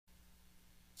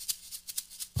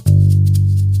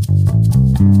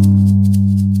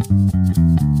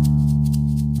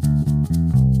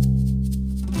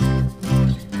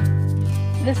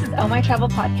My Travel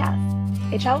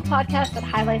Podcast, a travel podcast that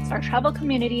highlights our travel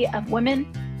community of women,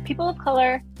 people of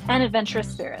color, and adventurous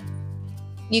spirits.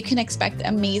 You can expect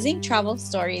amazing travel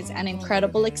stories and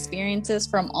incredible experiences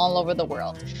from all over the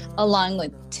world, along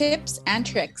with tips and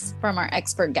tricks from our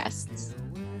expert guests.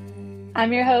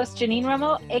 I'm your host, Janine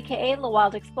Romo, aka The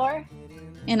Wild Explorer.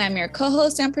 And I'm your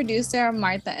co-host and producer,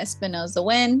 Martha Espinoza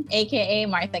Wynn, aka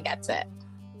Martha Gets It.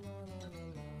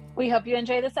 We hope you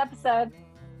enjoy this episode.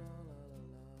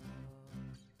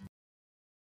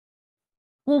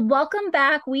 Well, welcome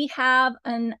back. We have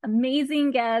an amazing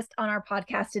guest on our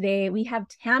podcast today. We have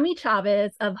Tammy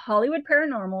Chavez of Hollywood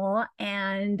Paranormal,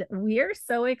 and we are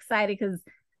so excited because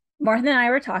Martha and I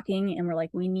were talking, and we're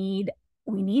like, we need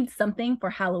something for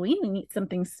Halloween. We need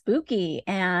something spooky.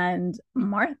 And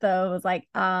Martha was like,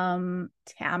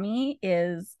 Tammy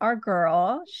is our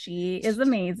girl. She is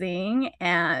amazing.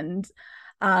 And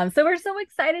so we're so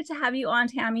excited to have you on,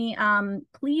 Tammy.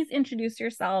 Please introduce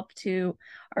yourself to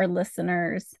our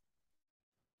listeners.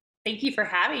 Thank you for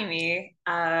having me.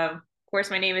 Of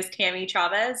course, my name is Tammy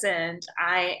Chavez, and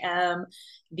I am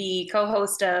the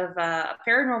co-host of a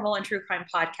paranormal and true crime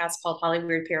podcast called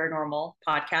Hollywood Paranormal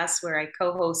Podcast, where I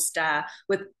co-host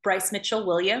with Bryce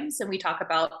Mitchell-Williams, and we talk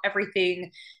about everything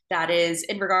that is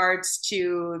in regards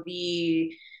to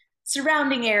the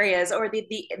surrounding areas or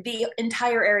the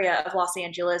entire area of Los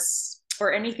Angeles,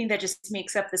 or anything that just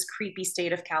makes up this creepy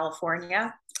state of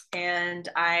California. And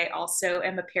I also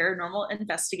am a paranormal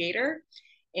investigator,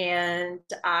 and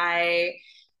I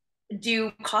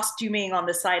do costuming on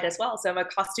the side as well. So I'm a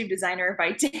costume designer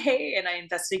by day, and I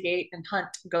investigate and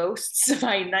hunt ghosts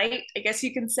by night, I guess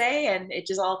you can say. And it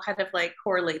just all kind of like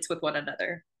correlates with one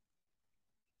another.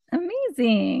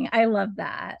 Amazing. I love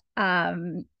that.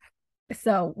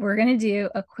 So we're going to do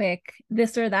a quick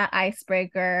this or that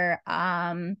icebreaker.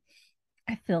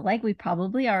 I feel like we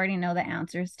probably already know the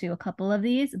answers to a couple of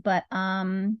these, but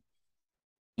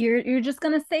you're just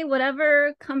gonna say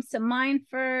whatever comes to mind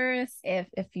first. If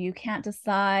you can't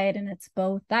decide and it's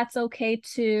both, that's okay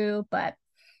too. But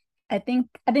I think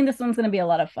this one's gonna be a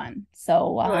lot of fun.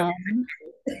 So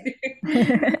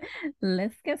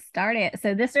let's get started.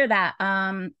 So this or that,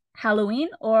 Halloween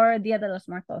or Dia de los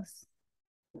Muertos?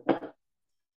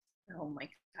 Oh my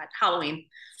God, Halloween.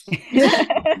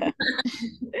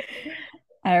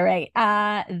 All right.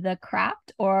 The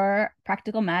Craft or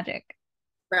Practical Magic?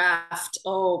 Craft.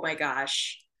 Oh my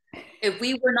gosh. If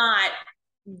we were not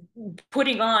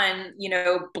putting on,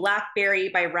 Blackberry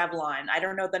by Revlon, I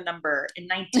don't know the number, in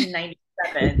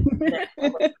 1997,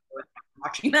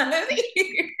 watching that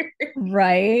movie.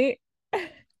 Right.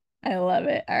 I love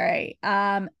it. All right.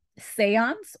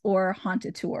 Seance or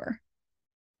Haunted Tour?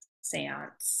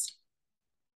 Seance.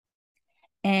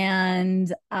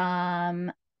 And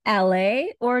LA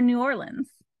or New Orleans?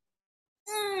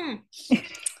 Oh,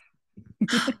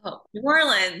 New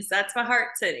Orleans, that's my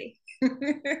heart city.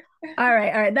 All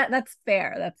right. That's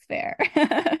fair. That's fair.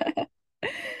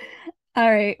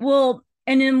 All right. Well,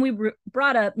 and then we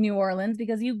brought up New Orleans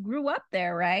because you grew up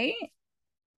there, right?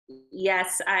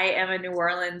 Yes, I am a New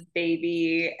Orleans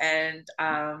baby, and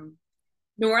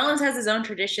New Orleans has its own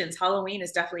traditions. Halloween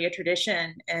is definitely a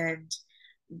tradition, and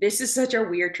this is such a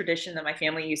weird tradition that my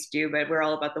family used to do, but we're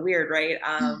all about the weird, right?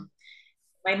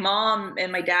 My mom and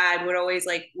my dad would always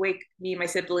like wake me and my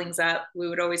siblings up. We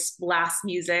would always blast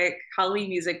music, Halloween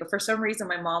music, but for some reason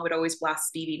my mom would always blast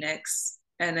Stevie Nicks.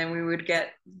 And then we would get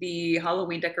the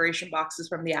Halloween decoration boxes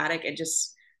from the attic and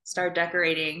just start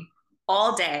decorating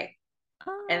all day.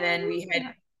 And then we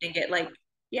had and get like,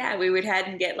 yeah, we would head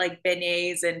and get like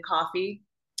beignets and coffee.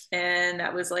 And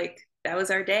that was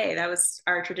our day. That was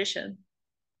our tradition.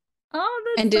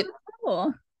 Oh, that's so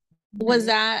cool. Was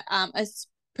that a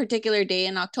particular day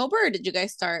in October, or did you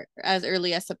guys start as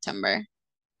early as September?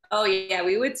 Oh yeah,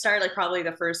 we would start like probably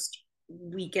the first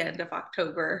weekend of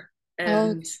October.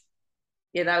 And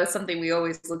yeah, that was something we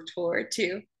always looked forward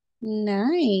to.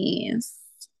 Nice.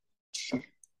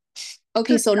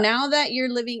 Okay, so now that you're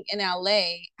living in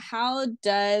LA, how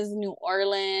does New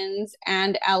Orleans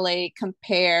and LA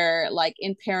compare, like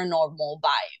in paranormal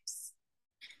vibes?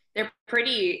 They're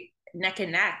pretty neck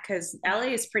and neck because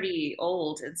LA is pretty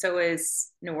old, and so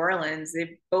is New Orleans.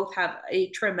 They both have a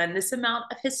tremendous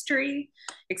amount of history,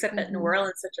 except that New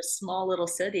Orleans is such a small little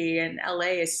city, and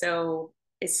LA is so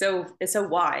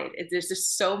wide. There's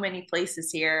just so many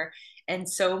places here and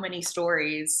so many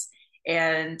stories.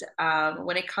 And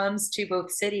when it comes to both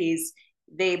cities,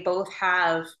 they both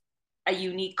have a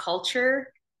unique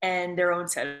culture and their own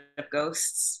set of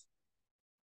ghosts.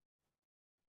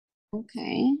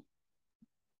 Okay.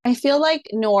 I feel like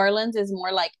New Orleans is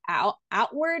more like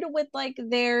outward with like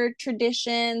their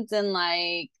traditions and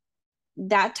like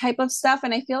that type of stuff.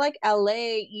 And I feel like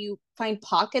LA, you find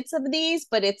pockets of these,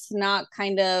 but it's not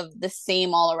kind of the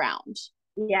same all around.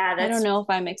 Yeah, I don't that's know if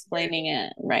I'm explaining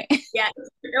it right. yeah.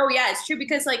 Oh, yeah, it's true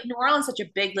because like New Orleans is such a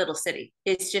big little city.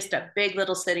 It's just a big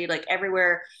little city. Like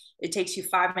everywhere, it takes you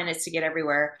 5 minutes to get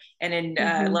everywhere. And in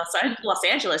Mhm. Los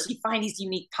Angeles, you find these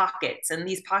unique pockets, and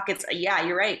these pockets, yeah,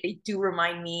 you're right. They do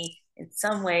remind me in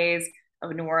some ways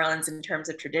of New Orleans in terms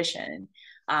of tradition.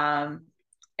 Um,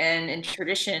 and in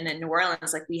tradition in New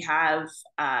Orleans, like we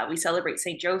celebrate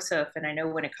Saint Joseph, and I know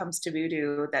when it comes to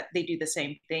voodoo that they do the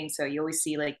same thing. So you always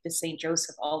see like the Saint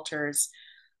Joseph altars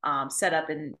set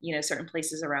up in certain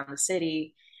places around the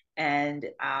city. And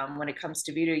when it comes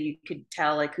to voodoo, you could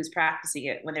tell like who's practicing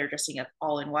it when they're dressing up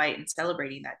all in white and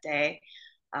celebrating that day.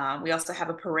 We also have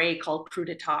a parade called Coup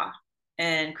d'etat,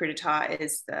 and Coup d'etat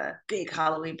is the big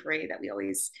Halloween parade that we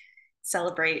always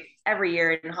celebrate every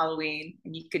year in Halloween.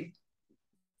 And you could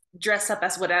dress up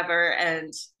as whatever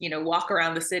and walk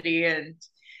around the city and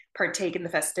partake in the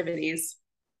festivities.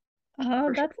 Oh,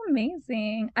 For sure. that's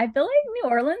amazing. I feel like New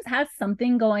Orleans has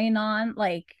something going on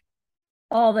like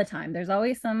all the time. There's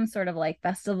always some sort of like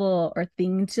festival or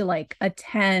thing to like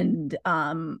attend.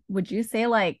 Would you say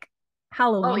like Oh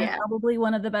Halloween is yeah, probably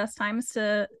one of the best times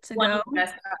to one go? of the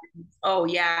best times. Oh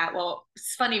yeah. Well,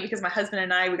 it's funny because my husband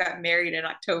and I, we got married in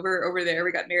October over there.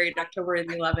 We got married October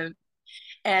the 11th.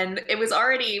 And we're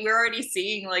already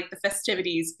seeing like the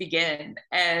festivities begin.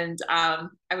 And I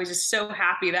was just so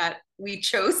happy that we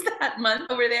chose that month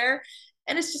over there.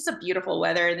 And it's just a beautiful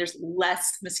weather, and there's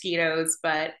less mosquitoes,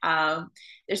 but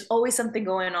there's always something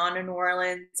going on in New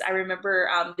Orleans. I remember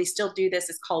they still do this.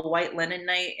 It's called White Linen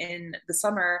Night in the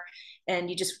summer, and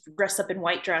you just dress up in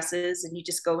white dresses and you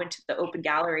just go into the open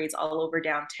galleries all over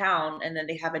downtown. And then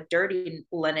they have a dirty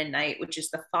linen night, which is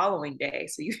the following day.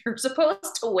 So you're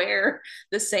supposed to wear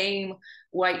the same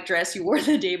white dress you wore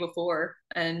the day before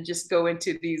and just go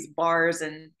into these bars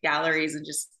and galleries and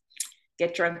just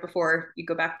get drunk before you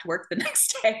go back to work the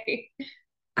next day.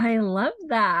 I love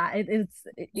that.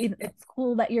 It's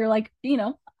cool that you're like,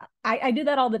 I do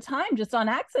that all the time just on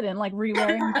accident, like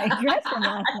re-wearing my dress from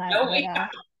last night. Don't But we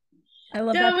I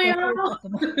love don't that we so all?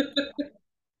 festival.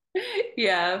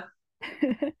 Yeah.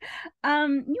 You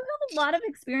have a lot of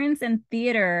experience in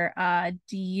theater.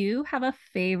 Do you have a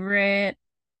favorite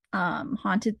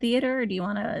haunted theater, or do you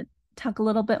want to talk a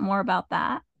little bit more about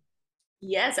that?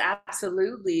 Yes,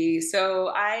 absolutely. So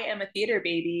I am a theater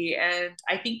baby, and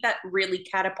I think that really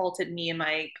catapulted me in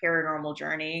my paranormal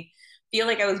journey. I feel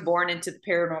like I was born into the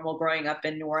paranormal growing up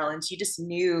in New Orleans. You just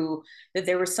knew that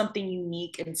there was something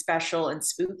unique and special and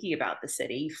spooky about the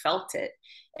city. You felt it.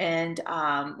 And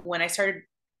when I started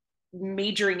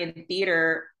majoring in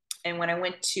theater, and when I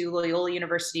went to Loyola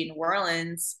University in New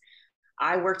Orleans,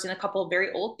 I worked in a couple of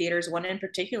very old theaters. One in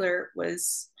particular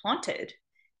was haunted,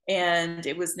 and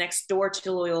it was next door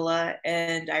to Loyola.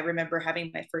 And I remember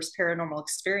having my first paranormal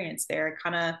experience there. I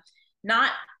kind of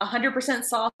not 100%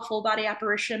 saw a full body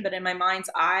apparition, but in my mind's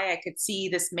eye, I could see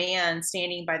this man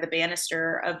standing by the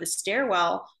banister of the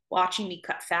stairwell watching me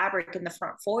cut fabric in the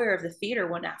front foyer of the theater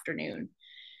one afternoon.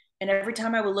 And every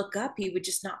time I would look up, he would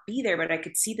just not be there. But I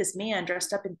could see this man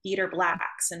dressed up in theater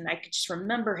blacks, and I could just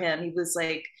remember him. He was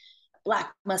like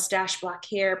black mustache, black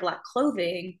hair, black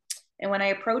clothing. And when I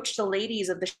approached the ladies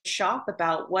of the shop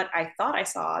about what I thought I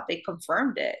saw, they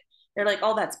confirmed it. They're like,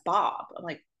 "Oh, that's Bob." I'm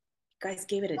like, "You guys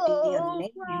gave it a damn Oh, name."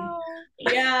 wow.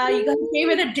 Yeah, you guys gave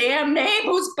it a damn name.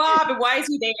 Who's Bob and why is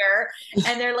he there?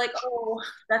 And they're like, "Oh,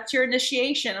 that's your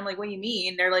initiation." I'm like, "What do you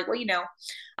mean?" They're like,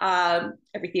 "Well,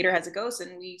 every theater has a ghost,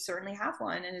 and we certainly have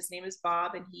one. And his name is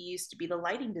Bob, and he used to be the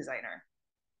lighting designer."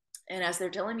 And as they're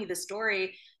telling me the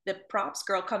story, the props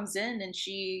girl comes in, and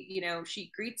she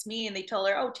greets me, and they tell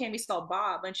her, "Oh, Tammy saw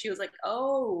Bob." And she was like,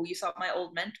 "Oh, you saw my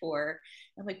old mentor."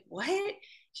 I'm like, "What?"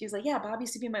 She's like, "Yeah, Bob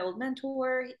used to be my old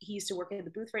mentor. He used to work at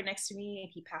the booth right next to me,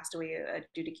 and he passed away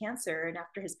due to cancer. And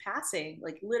after his passing,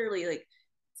 like literally like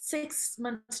 6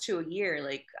 months to a year,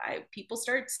 like people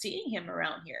started seeing him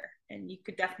around here, and you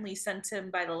could definitely sense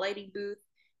him by the lighting booth.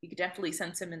 You could definitely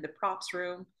sense him in the props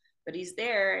room, but he's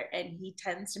there, and he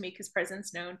tends to make his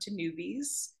presence known to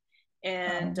newbies."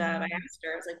 And I Um, asked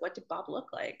her, I was like, "What did Bob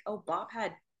look like?" "Oh, Bob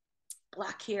had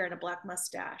black hair and a black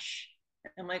mustache."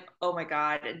 And I'm like, "Oh my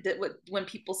God." When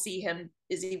people see him,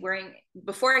 is he wearing,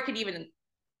 before I could even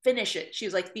finish it, she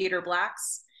was like, "Theater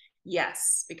blacks?"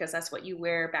 "Yes, because that's what you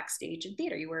wear backstage in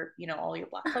theater. You wear, all your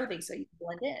black clothing so you can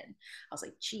blend in." I was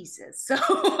like, Jesus. So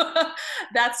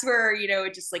that's where,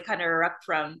 it just like kind of erupt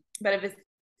from. But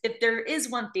if there is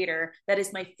one theater that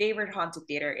is my favorite haunted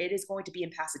theater, it is going to be in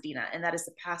Pasadena, and that is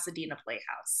the Pasadena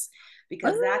Playhouse,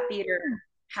 because that theater oh.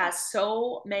 has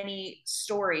so many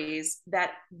stories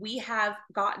that we have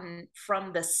gotten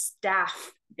from the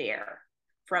staff there,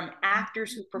 from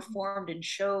actors who performed in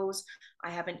shows. I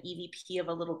have an EVP of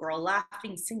a little girl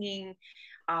laughing, singing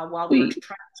while we were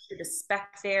trying to shoot a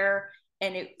spec there.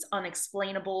 And it's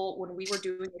unexplainable. When we were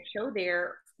doing a show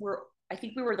there, I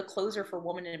think we were the closer for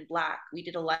Woman in Black. We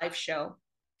did a live show.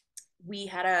 We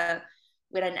had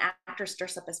an actress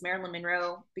dress up as Marilyn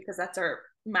Monroe, because that's our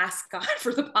mascot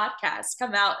for the podcast,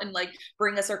 come out and like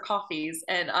bring us our coffees.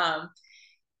 And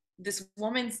this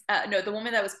woman's the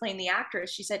woman that was playing the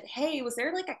actress, she said, "Hey, was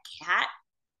there like a cat?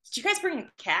 Did you guys bring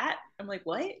a cat?" I'm like,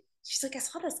 "What?" She's like, "I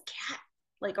saw this cat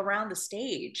like around the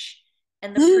stage."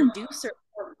 And the producer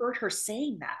heard her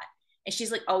saying that. And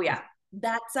she's like, "Oh yeah,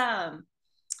 that's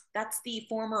the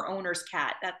former owner's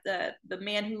cat. That the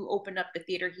man who opened up the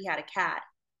theater, he had a cat.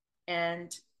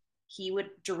 And he would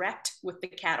direct with the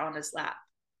cat on his lap.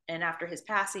 And after his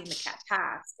passing, the cat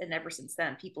passed. And ever since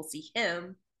then, people see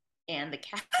him and the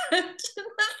cat in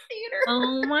the theater."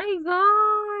 Oh my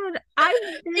God.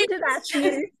 I've been to that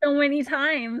theater so many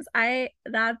times.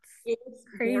 That's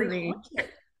crazy.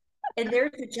 And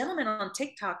there's a gentleman on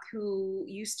TikTok who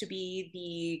used to be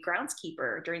the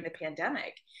groundskeeper during the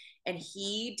pandemic. And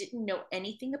he didn't know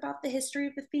anything about the history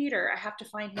of the theater. I have to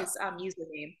find his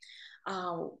username.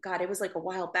 Oh God, it was like a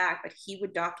while back, but he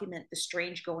would document the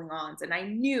strange going-ons. And I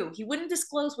knew he wouldn't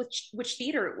disclose which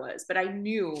theater it was, but I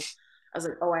knew. I was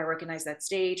like, "Oh, I recognize that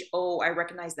stage. Oh, I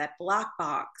recognize that black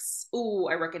box. Oh,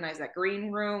 I recognize that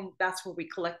green room. That's where we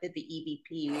collected the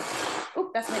EVP." Oh,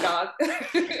 that's my dog.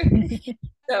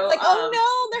 So like, oh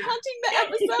no, they're hunting the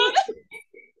episode.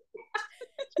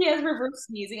 She has reverse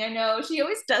sneezing. I know. She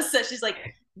always does that. She's like,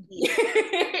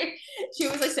 she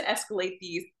always likes to escalate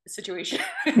the situation.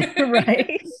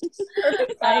 Right.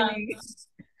 Perfect timing.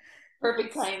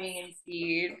 Perfect timing and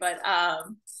speed. But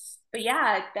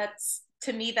yeah,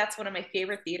 to me, that's one of my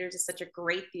favorite theaters. It's such a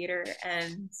great theater,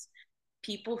 and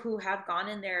people who have gone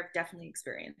in there have definitely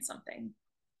experienced something.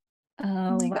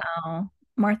 Oh wow.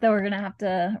 Martha, we're gonna have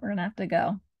to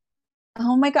go.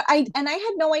 Oh my God. I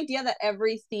had no idea that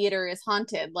every theater is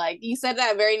haunted. Like you said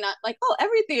that very not like, oh,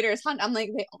 every theater is haunted. I'm like,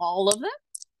 all of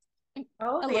them?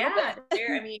 Oh yeah.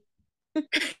 I mean,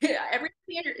 every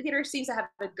theater seems to have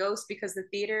a ghost, because the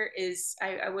theater is,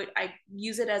 I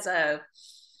use it as a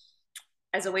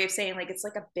way of saying, like, it's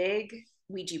like a big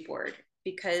Ouija board,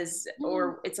 because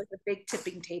or it's like a big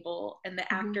tipping table, and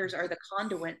the actors are the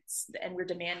conduits, and we're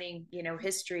demanding,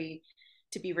 history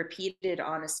to be repeated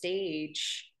on a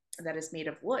stage that is made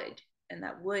of wood, and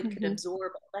that wood could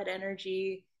absorb all that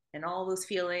energy and all those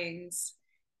feelings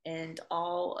and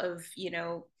all of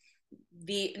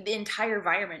the entire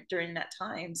environment during that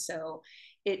time. So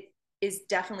it is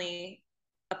definitely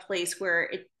a place where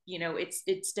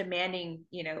it's demanding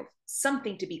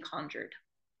something to be conjured.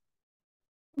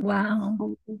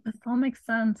 Wow. This all makes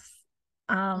sense.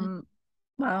 Wow.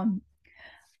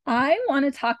 I want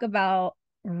to talk about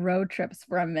road trips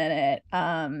for a minute,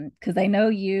 because I know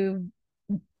you've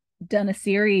done a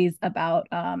series about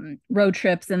road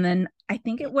trips, and then I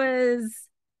think it was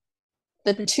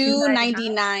the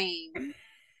 299,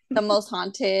 the most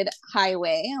haunted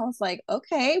highway. I was like,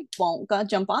 okay, won't go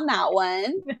jump on that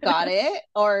one. Got it.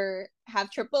 Or have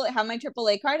my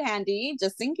AAA card handy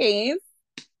just in case.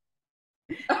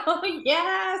 Oh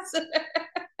yes.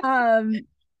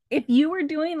 If you were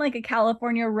doing like a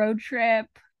California road trip,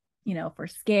 for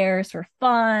scares, for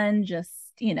fun, just,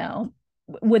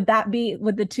 would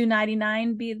the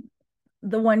 299 be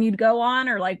the one you'd go on?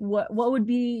 Or like what would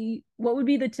be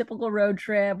the typical road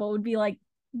trip? What would be like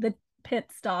the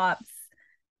pit stops?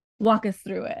 Walk us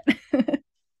through it.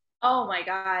 Oh my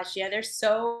gosh. Yeah, there's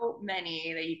so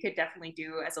many that you could definitely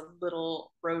do as a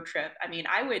little road trip. I mean,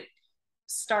 I would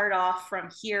start off from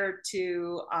here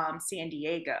to San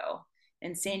Diego.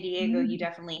 In San Diego, you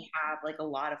definitely have like a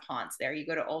lot of haunts there. You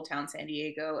go to Old Town San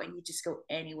Diego, and you just go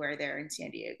anywhere there in San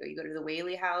Diego. You go to the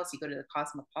Whaley House, you go to the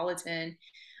Cosmopolitan.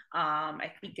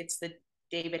 I think it's the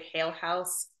David Hale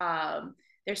House.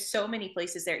 There's so many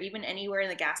places there. Even anywhere in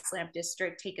the Gaslamp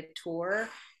District, take a tour,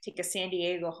 take a San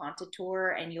Diego haunted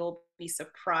tour, and you'll be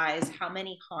surprised how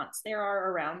many haunts there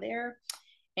are around there.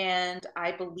 And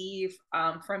I believe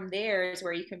from there is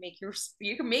where you can make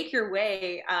your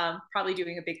way, probably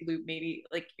doing a big loop, maybe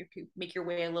like you could make your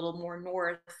way a little more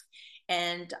north,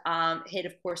 and hit,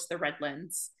 of course, the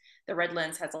Redlands. The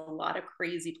Redlands has a lot of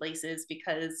crazy places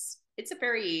because it's a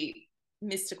very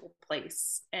mystical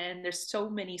place, and there's so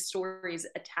many stories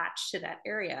attached to that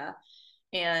area.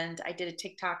 And I did a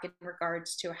TikTok in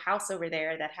regards to a house over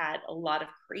there that had a lot of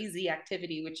crazy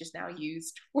activity, which is now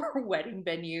used for wedding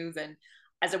venues and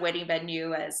as a wedding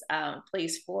venue, as a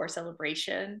place for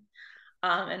celebration.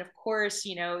 And of course,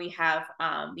 you know, we have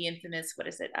the infamous, what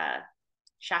is it?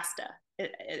 Shasta.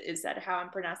 Is that how I'm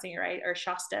pronouncing it right? Or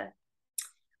Shasta?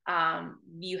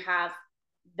 You have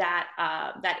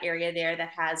that area there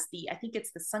that has I think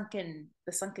it's the sunken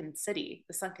city,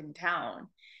 the sunken town.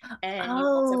 And you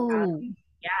also have,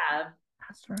 yeah,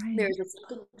 that's right. there's a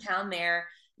sunken town there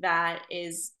that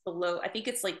is below, I think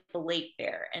it's like the lake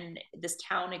there, and this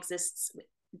town exists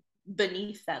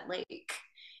beneath that lake.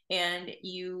 And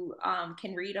you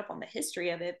can read up on the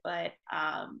history of it, but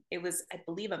it was, I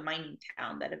believe, a mining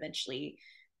town that eventually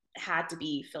had to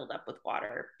be filled up with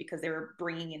water because they were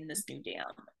bringing in this new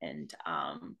dam. And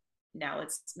now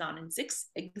it's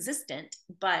non-existent,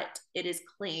 but it is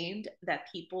claimed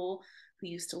that people who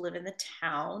used to live in the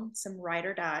town, some ride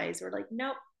or dies, were like,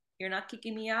 nope, you're not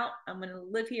kicking me out. I'm going to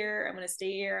live here. I'm going to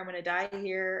stay here. I'm going to die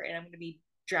here, and I'm going to be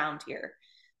drowned here.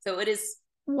 So it is,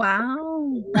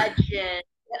 wow, legend.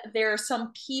 There are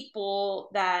some people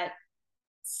that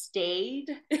stayed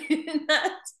in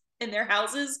their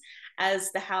houses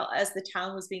as the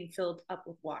town was being filled up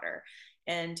with water.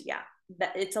 And yeah,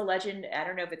 that it's a legend. I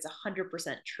don't know if it's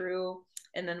 100% true.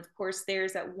 And then of course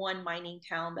there's that one mining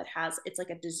town that it's like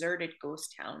a deserted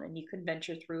ghost town, and you can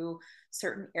venture through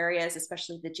certain areas,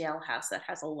 especially the jailhouse, that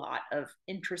has a lot of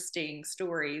interesting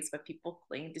stories, but people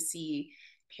claim to see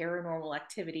paranormal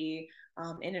activity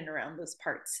in and around those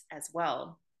parts as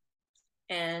well.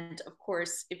 And of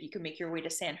course, if you can make your way to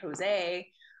San Jose,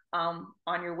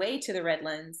 on your way to the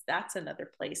Redlands, that's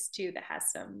another place too that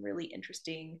has some really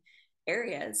interesting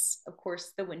areas. Of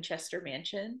course, the Winchester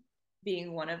Mansion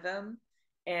being one of them.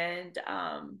 And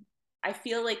I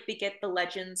feel like they get the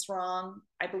legends wrong.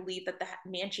 I believe that the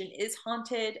mansion is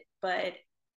haunted, but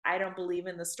I don't believe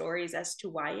in the stories as to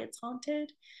why it's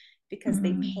haunted, because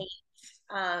they paint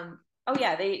oh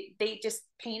yeah, they just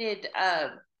painted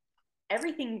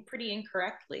everything pretty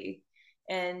incorrectly.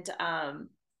 And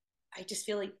I just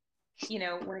feel like, you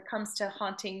know, when it comes to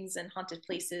hauntings and haunted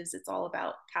places, it's all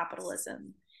about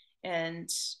capitalism. And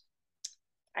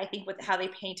I think with how they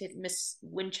painted Miss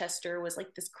Winchester was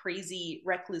like this crazy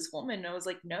recluse woman. And I was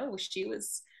like, no, she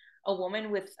was a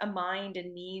woman with a mind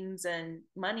and means and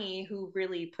money who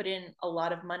really put in a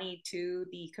lot of money to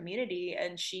the community.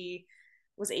 And she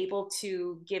was able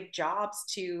to give jobs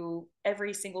to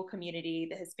every single community,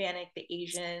 the Hispanic, the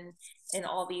Asian, and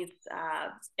all these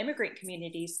immigrant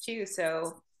communities too.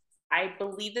 So I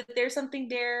believe that there's something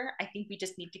there. I think we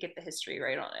just need to get the history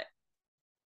right on it.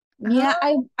 Yeah,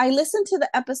 I listened to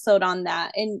the episode on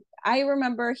that, and I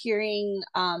remember hearing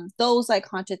those like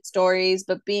haunted stories,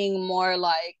 but being more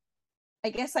like, I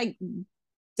guess, like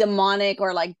demonic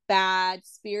or like bad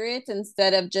spirits,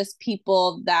 instead of just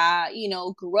people that, you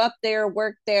know, grew up there,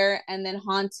 worked there, and then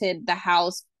haunted the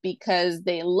house because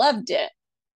they loved it.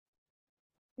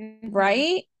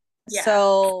 Right? Yeah.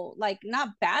 So like not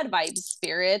bad vibe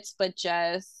spirits, but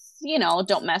just, you know,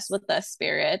 don't mess with the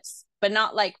spirits, but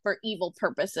not like for evil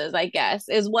purposes, I guess,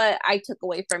 is what I took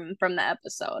away from the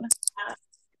episode.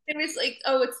 It was like,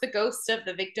 oh, it's the ghosts of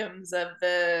the victims of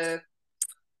the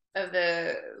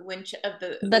gun.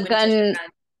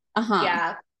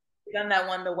 Yeah, gun that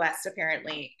won the West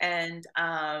apparently. And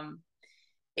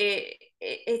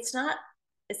it's not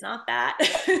that.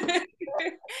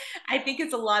 I think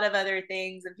it's a lot of other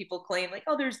things, and people claim like,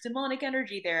 oh, there's demonic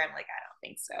energy there. I'm like, I don't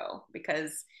think so,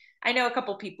 because I know a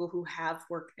couple people who have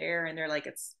worked there, and they're like,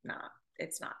 it's not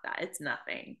that, it's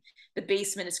nothing. The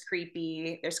basement is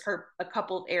creepy. There's a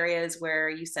couple of areas where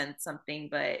you sense something,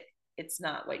 but it's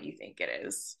not what you think it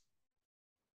is.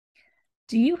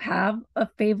 Do you have a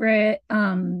favorite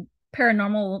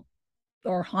paranormal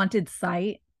or haunted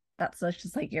site that's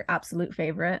just like your absolute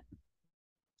favorite?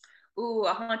 Ooh,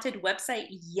 a haunted website?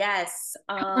 Yes.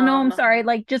 Oh no, I'm sorry.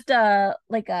 Like just a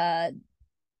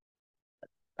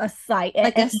site,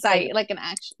 like a site, like an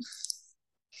action,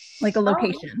 like a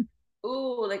location.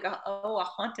 Ooh, like a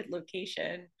haunted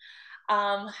location.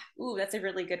 Ooh, that's a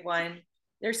really good one.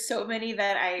 There's so many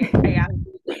that I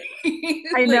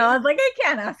I know. I was like, I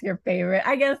can't ask your favorite.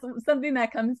 I guess something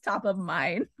that comes top of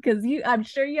mind, because I'm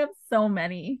sure you have so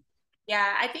many.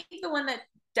 Yeah, I think the one that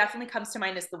definitely comes to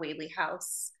mind is the Whaley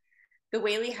House. The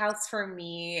Whaley House for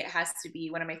me has to be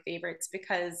one of my favorites,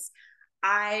 because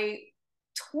I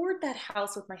toured that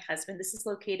house with my husband. This is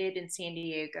located in San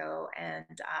Diego, and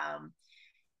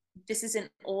this is in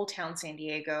Old Town San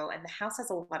Diego, and the house has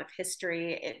a lot of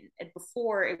history.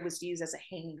 Before it was used as a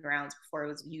hanging grounds, before it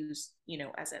was used, you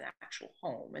know, as an actual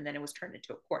home, and then it was turned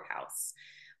into a courthouse.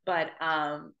 But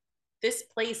this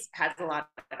place has a lot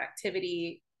of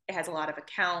activity. It has a lot of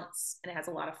accounts, and it has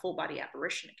a lot of full body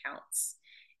apparition accounts.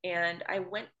 And I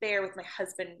went there with my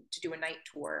husband to do a night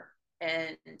tour.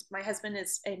 And my husband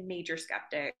is a major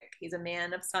skeptic. He's a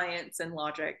man of science and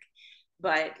logic.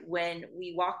 But when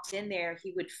we walked in there,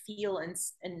 he would feel and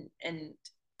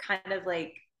kind of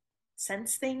like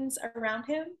sense things around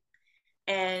him.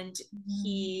 And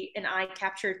he and I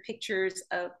captured pictures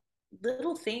of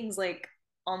little things like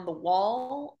on the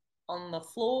wall, on the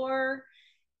floor.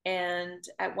 And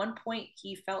at one point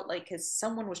he felt like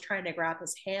someone was trying to grab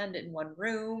his hand in one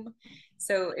room.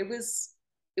 So it was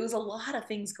a lot of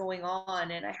things going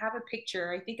on. And I have a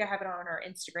picture, I think I have it on our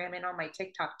Instagram and on my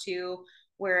TikTok too,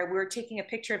 where we're taking a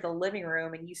picture of the living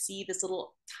room and you see this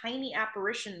little tiny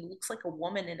apparition, looks like a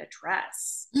woman in a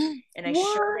dress. And I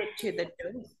showed it to the,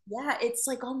 yeah, it's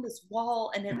like on this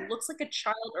wall and it looks like a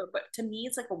child, but to me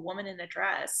it's like a woman in a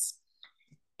dress.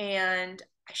 And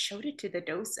I showed it to the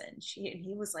docent. And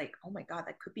he was like, "Oh my God,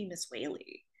 that could be Miss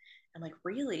Whaley." I'm like,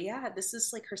 "Really? Yeah, this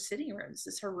is like her sitting room. This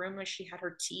is her room where she had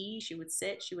her tea. She would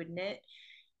sit, she would knit."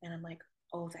 And I'm like,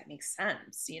 "Oh, that makes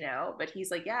sense, you know?" But he's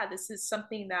like, "Yeah, this is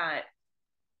something that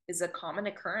is a common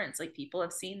occurrence. Like people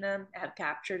have seen them, have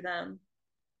captured them."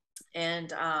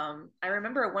 And I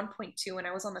remember at one point too, when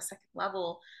I was on the second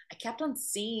level, I kept on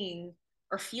seeing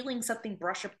or feeling something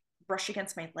brush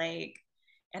against my leg.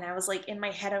 And I was like, in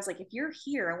my head, I was like, if you're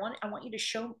here, I want you to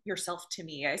show yourself to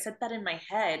me. I said that in my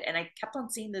head, and I kept on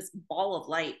seeing this ball of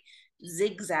light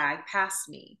zigzag past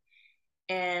me.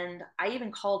 And I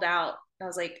even called out, I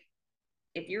was like,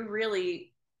 if you're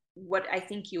really what I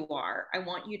think you are, I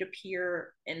want you to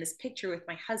appear in this picture with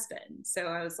my husband. So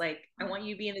I was like, I want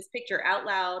you to be in this picture out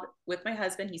loud with my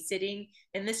husband. He's sitting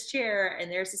in this chair, and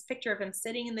there's this picture of him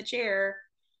sitting in the chair,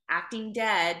 acting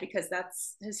dead because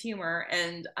that's his humor.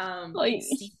 And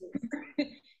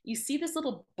you see this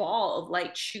little ball of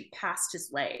light shoot past his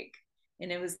leg.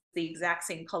 And it was the exact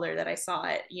same color that I saw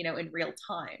it, in real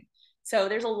time. So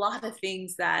there's a lot of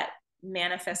things that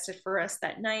manifested for us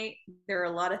that night. There are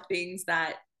a lot of things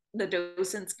that the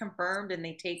docents confirmed, and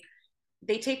they take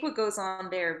what goes on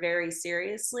there very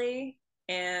seriously.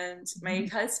 And my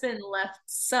husband left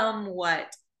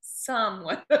somewhat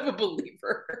of a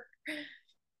believer.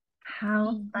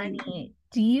 How funny.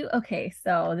 Okay,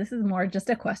 so this is more just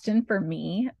a question for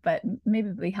me, but maybe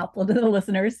it'll be helpful to the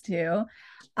listeners too.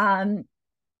 I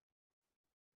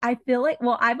feel like,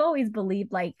 well, I've always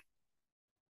believed like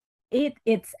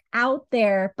it's out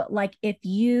there, but like if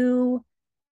you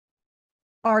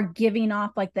are giving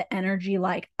off like the energy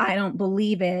like I don't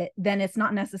believe it, then it's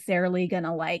not necessarily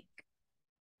gonna like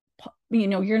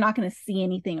you're not going to see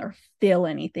anything or feel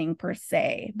anything per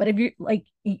se. But if you're like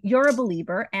you're a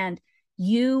believer and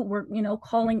you were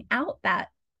calling out that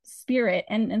spirit,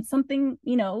 and something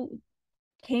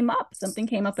something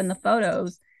came up in the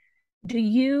photos, do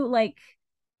you like,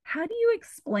 how do you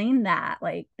explain that?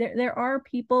 Like there are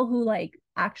people who like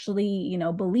actually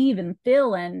believe and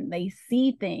feel and they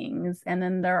see things, and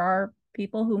then there are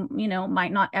people who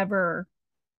might not ever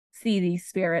see these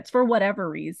spirits for whatever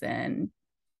reason.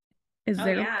 Is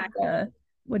there yeah.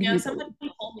 What do you somebody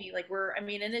told me like and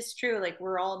it's true, like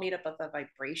we're all made up of a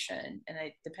vibration, and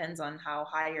it depends on how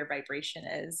high your vibration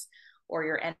is or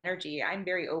your energy. I'm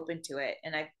very open to it,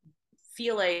 and I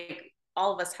feel like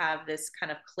all of us have this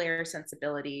kind of clear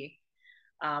sensibility,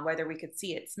 whether we could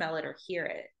see it, smell it, or hear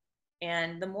it.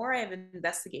 And the more I've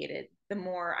investigated, the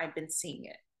more I've been seeing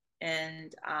it.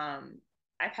 And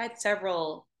I've had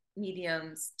several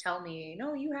mediums tell me,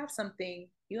 no, you have something,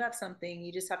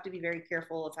 you just have to be very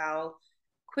careful of how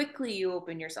quickly you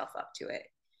open yourself up to it,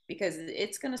 because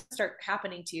it's going to start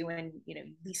happening to you when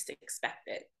least expect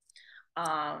it.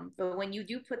 But when you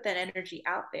do put that energy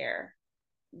out there,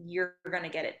 you're going to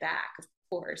get it back, of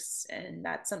course. And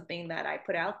that's something that I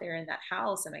put out there in that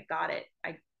house, and I got it.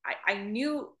 I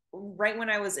knew right when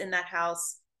I was in that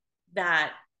house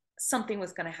that something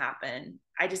was going to happen.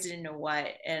 I just didn't know what.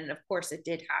 And of course it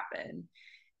did happen.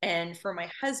 And for my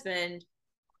husband,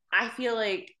 I feel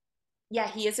like, yeah,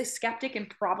 he is a skeptic, and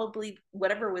probably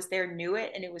whatever was there knew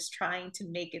it, and it was trying to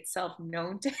make itself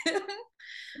known to him.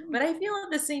 But I feel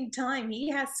at the same time, he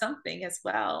has something as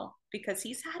well, because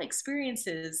he's had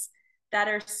experiences that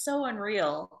are so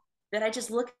unreal that I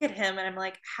just look at him and I'm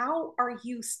like, how are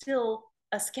you still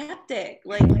a skeptic?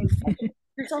 Like, you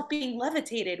yourself being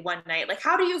levitated one night. Like,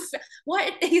 how do you,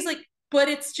 what? He's like, but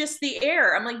it's just the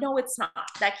air. I'm like, no, it's not.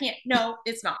 That can't, no,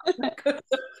 it's not.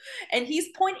 And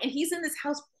he's in this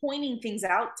house pointing things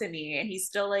out to me. And he's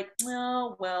still like,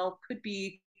 oh, well, could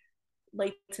be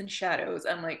lights and shadows.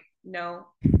 I'm like, no,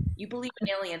 you believe in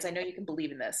aliens. I know you can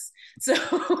believe in this. So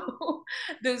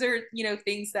those are,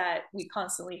 things that we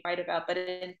constantly fight about. But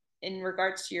in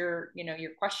regards to your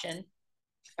question,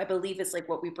 I believe it's like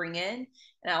what we bring in.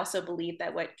 And I also believe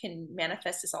that what can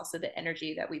manifest is also the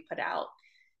energy that we put out.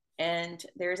 And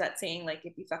there's that saying, like,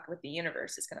 if you fuck with the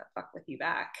universe, it's going to fuck with you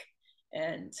back.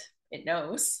 And it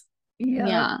knows.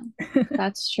 Yeah,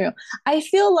 that's true. I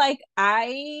feel like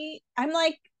I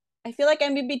feel like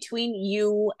I'm in between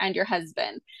you and your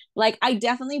husband. Like, I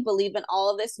definitely believe in all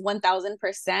of this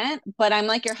 1000%, but I'm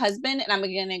like your husband and I'm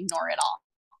gonna ignore it all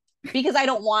because I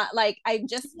don't want, like, I'm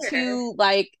just too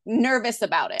like nervous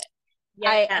about it.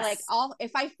 Yes. I like,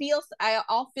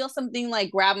 I'll feel something like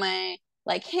grab my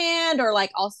like hand, or like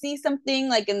I'll see something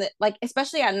like in the, like,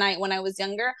 especially at night when I was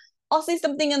younger, I'll see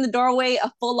something in the doorway,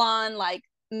 a full on like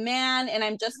man, and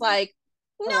I'm just like,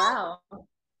 no. Oh, wow.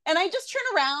 And I just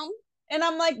turn around and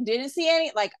I'm like, didn't see any,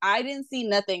 like, I didn't see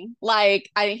nothing. Like,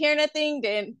 I didn't hear nothing,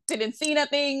 didn't see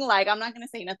nothing. Like, I'm not gonna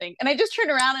say nothing. And I just turn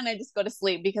around and I just go to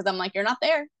sleep because I'm like, you're not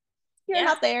there. You're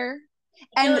not there.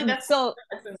 And like so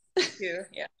too.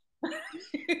 Yeah.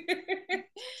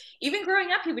 Even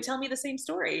growing up, he would tell me the same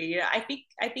story. Yeah, I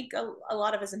think a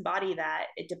lot of us embody that.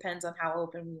 It depends on how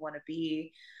open we want to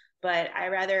be, but I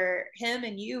rather him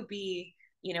and you be,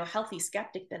 healthy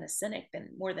skeptic than a cynic, than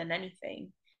more than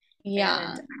anything.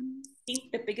 yeah. And I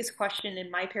think the biggest question in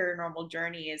my paranormal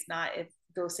journey is not if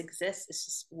ghosts exist, it's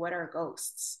just what are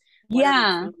ghosts?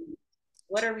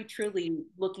 What are we truly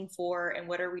looking for, and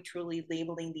what are we truly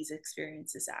labeling these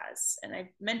experiences as? And I've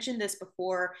mentioned this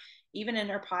before, even in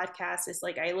our podcast, it's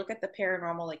like I look at the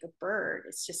paranormal like a bird.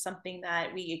 It's just something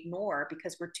that we ignore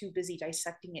because we're too busy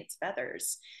dissecting its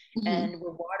feathers. And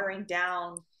we're watering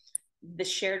down the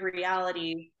shared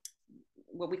reality,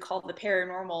 what we call the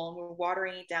paranormal, and we're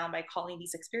watering it down by calling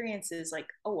these experiences like,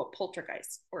 oh, a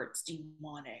poltergeist, or it's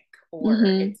demonic, or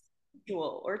it's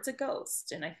dual, or it's a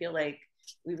ghost. And I feel like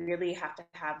we really have to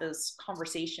have those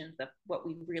conversations of what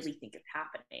we really think is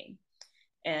happening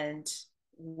and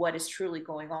what is truly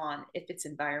going on, if it's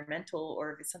environmental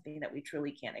or if it's something that we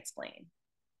truly can't explain.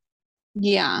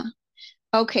 Yeah.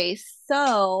 Okay,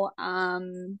 so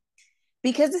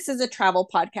because this is a travel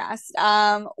podcast,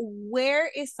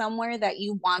 where is somewhere that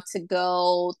you want to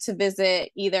go to visit,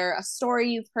 either a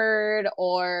story you've heard,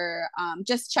 or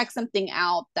just check something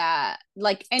out, that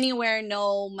like anywhere,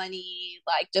 no money,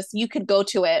 like just you could go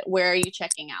to it? Where are you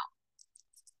checking out?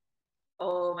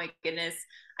 Oh my goodness.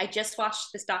 I just watched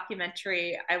this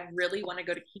documentary. I really want to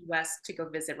go to Key West to go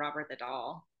visit Robert the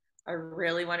Doll. I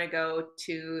really want to go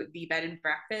to the bed and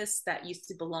breakfast that used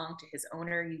to belong to his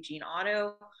owner, Eugene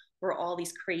Otto, where all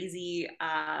these crazy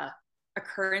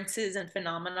occurrences and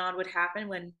phenomenon would happen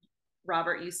when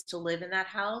Robert used to live in that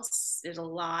house. There's a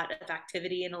lot of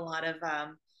activity and a lot of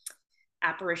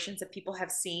apparitions that people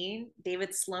have seen.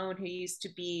 David Sloan, who used to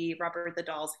be Robert the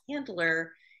Doll's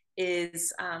handler,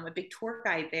 is a big tour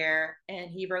guide there, and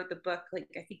he wrote the book, like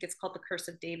I think it's called The Curse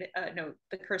of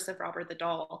The Curse of Robert the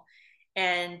Doll.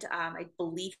 And I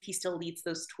believe he still leads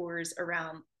those tours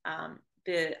around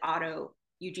the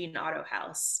Eugene Otto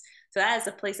house. So that is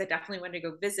a place I definitely want to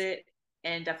go visit,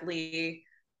 and definitely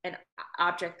an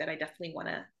object that I definitely want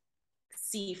to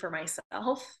see for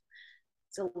myself.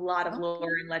 It's a lot of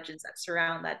lore and legends that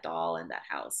surround that doll and that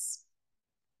house.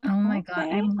 Oh my God,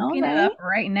 I'm looking it up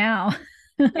right now.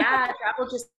 Yeah,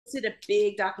 Travel just did a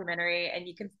big documentary, and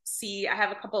you can see I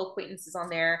have a couple of acquaintances on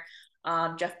there.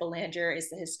 Jeff Belanger is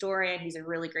the historian. He's a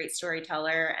really great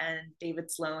storyteller, and David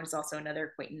Sloan is also another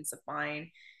acquaintance of mine.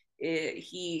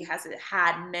 He has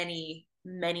had many,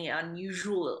 many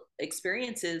unusual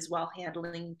experiences while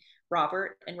handling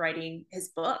Robert and writing his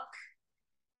book.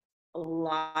 A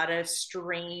lot of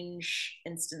strange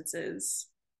instances.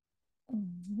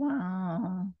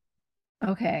 Wow.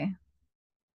 Okay.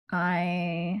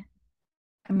 I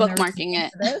am bookmarking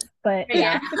it. This, but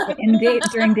yeah,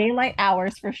 during daylight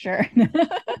hours for sure.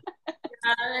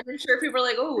 And I'm sure people are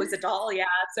like, oh, it's a doll. Yeah.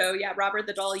 So yeah, Robert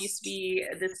the Doll used to be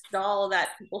this doll that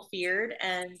people feared.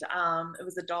 And it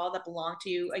was a doll that belonged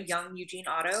to a young Eugene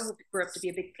Otto, who grew up to be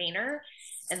a big painter.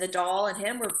 And the doll and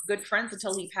him were good friends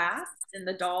until he passed. And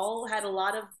the doll had a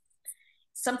lot of,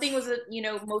 something was,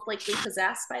 most likely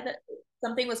possessed by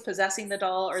something was possessing the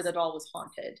doll, or the doll was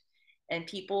haunted. And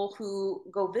people who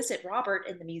go visit Robert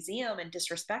in the museum and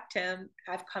disrespect him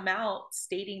have come out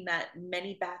stating that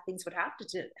many bad things would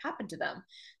happen to them.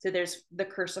 So there's the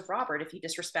curse of Robert. If you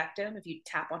disrespect him, if you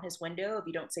tap on his window, if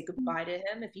you don't say goodbye to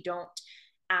him, if you don't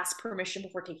ask permission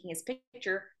before taking his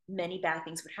picture, many bad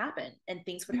things would happen, and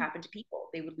things would happen to people.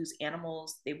 They would lose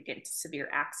animals. They would get into severe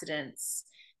accidents.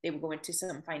 They would go into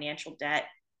some financial debt,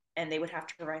 and they would have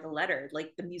to write a letter.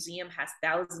 Like, the museum has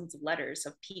thousands of letters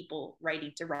of people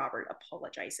writing to Robert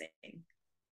apologizing.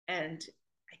 And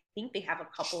I think they have a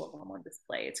couple of them on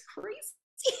display. It's crazy.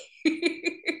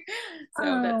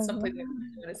 So that's something that I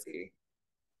want to see.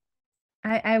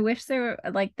 I wish there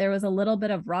was a little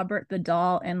bit of Robert the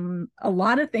Doll and a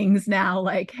lot of things now,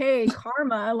 like, hey,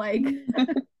 karma, like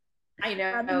I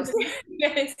know.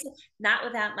 Yes. Not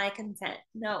without my consent.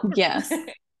 No. Yes.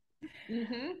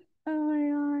 Mm-hmm. Oh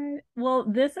my God. Well,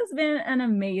 this has been an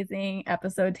amazing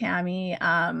episode, Tammy.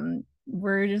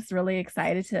 We're just really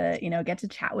excited to, get to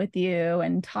chat with you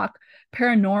and talk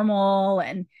paranormal,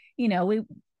 and,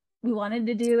 we wanted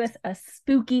to do a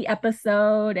spooky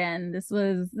episode, and this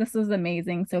was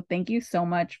amazing. So thank you so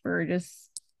much for just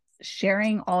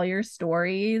sharing all your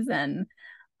stories and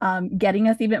getting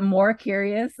us even more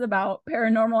curious about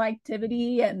paranormal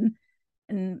activity, and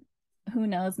who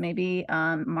knows, maybe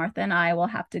Martha and I will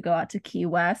have to go out to Key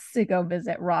West to go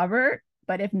visit Robert,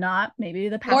 but if not, maybe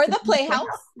the Playhouse.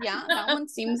 Yeah, that one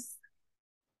seems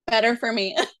better for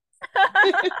me.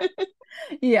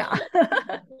 Yeah.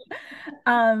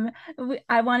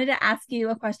 I wanted to ask you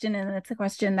a question, and it's a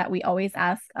question that we always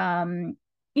ask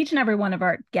each and every one of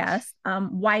our guests.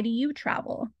 Why do you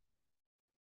travel?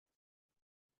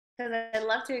 Because I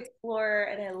love to explore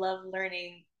and I love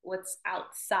learning what's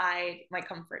outside my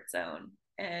comfort zone,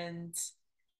 and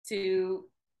to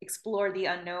explore the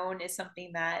unknown is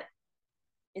something that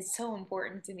is so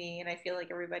important to me, and I feel like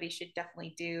everybody should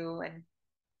definitely do, and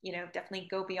definitely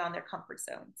go beyond their comfort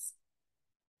zones.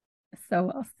 So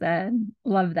well said.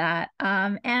 Love that.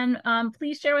 And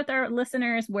please share with our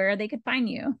listeners where they could find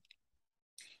you.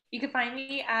 You can find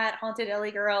me at Haunted LA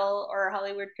Girl or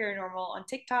Hollywood Paranormal on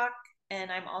TikTok. And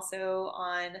I'm also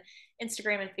on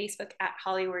Instagram and Facebook at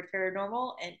Hollywood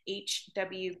Paranormal, and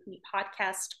HWP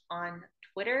Podcast on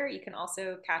Twitter. You can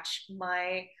also catch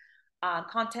my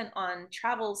content on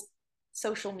Travel's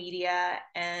social media,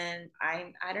 and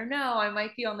I don't know, I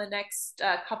might be on the next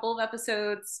couple of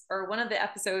episodes, or one of the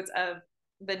episodes of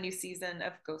the new season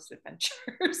of Ghost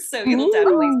Adventures. So you'll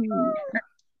definitely see me.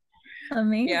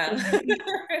 Amazing.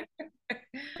 Yeah.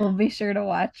 We'll be sure to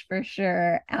watch for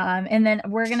sure. And then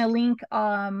we're gonna link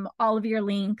all of your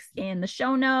links in the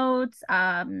show notes.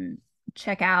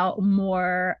 Check out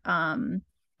more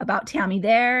about Tammy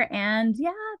there. And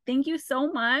yeah, thank you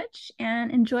so much, and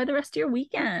enjoy the rest of your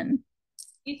weekend.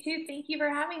 You too. Thank you for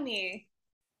having me.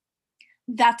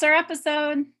 That's our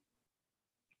episode.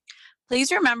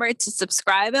 Please remember to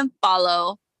subscribe and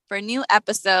follow for new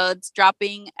episodes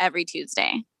dropping every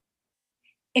Tuesday.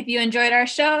 If you enjoyed our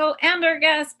show and our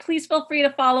guests, please feel free to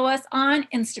follow us on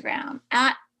Instagram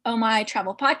at Oh My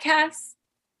Travel Podcast,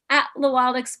 at The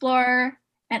Wild Explorer,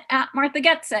 and at Martha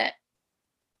Gets It.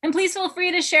 And please feel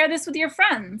free to share this with your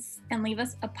friends and leave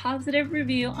us a positive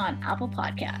review on Apple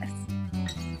Podcasts.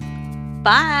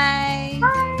 Bye.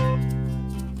 Bye.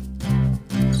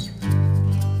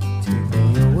 Take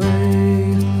me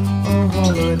away, a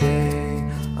holiday.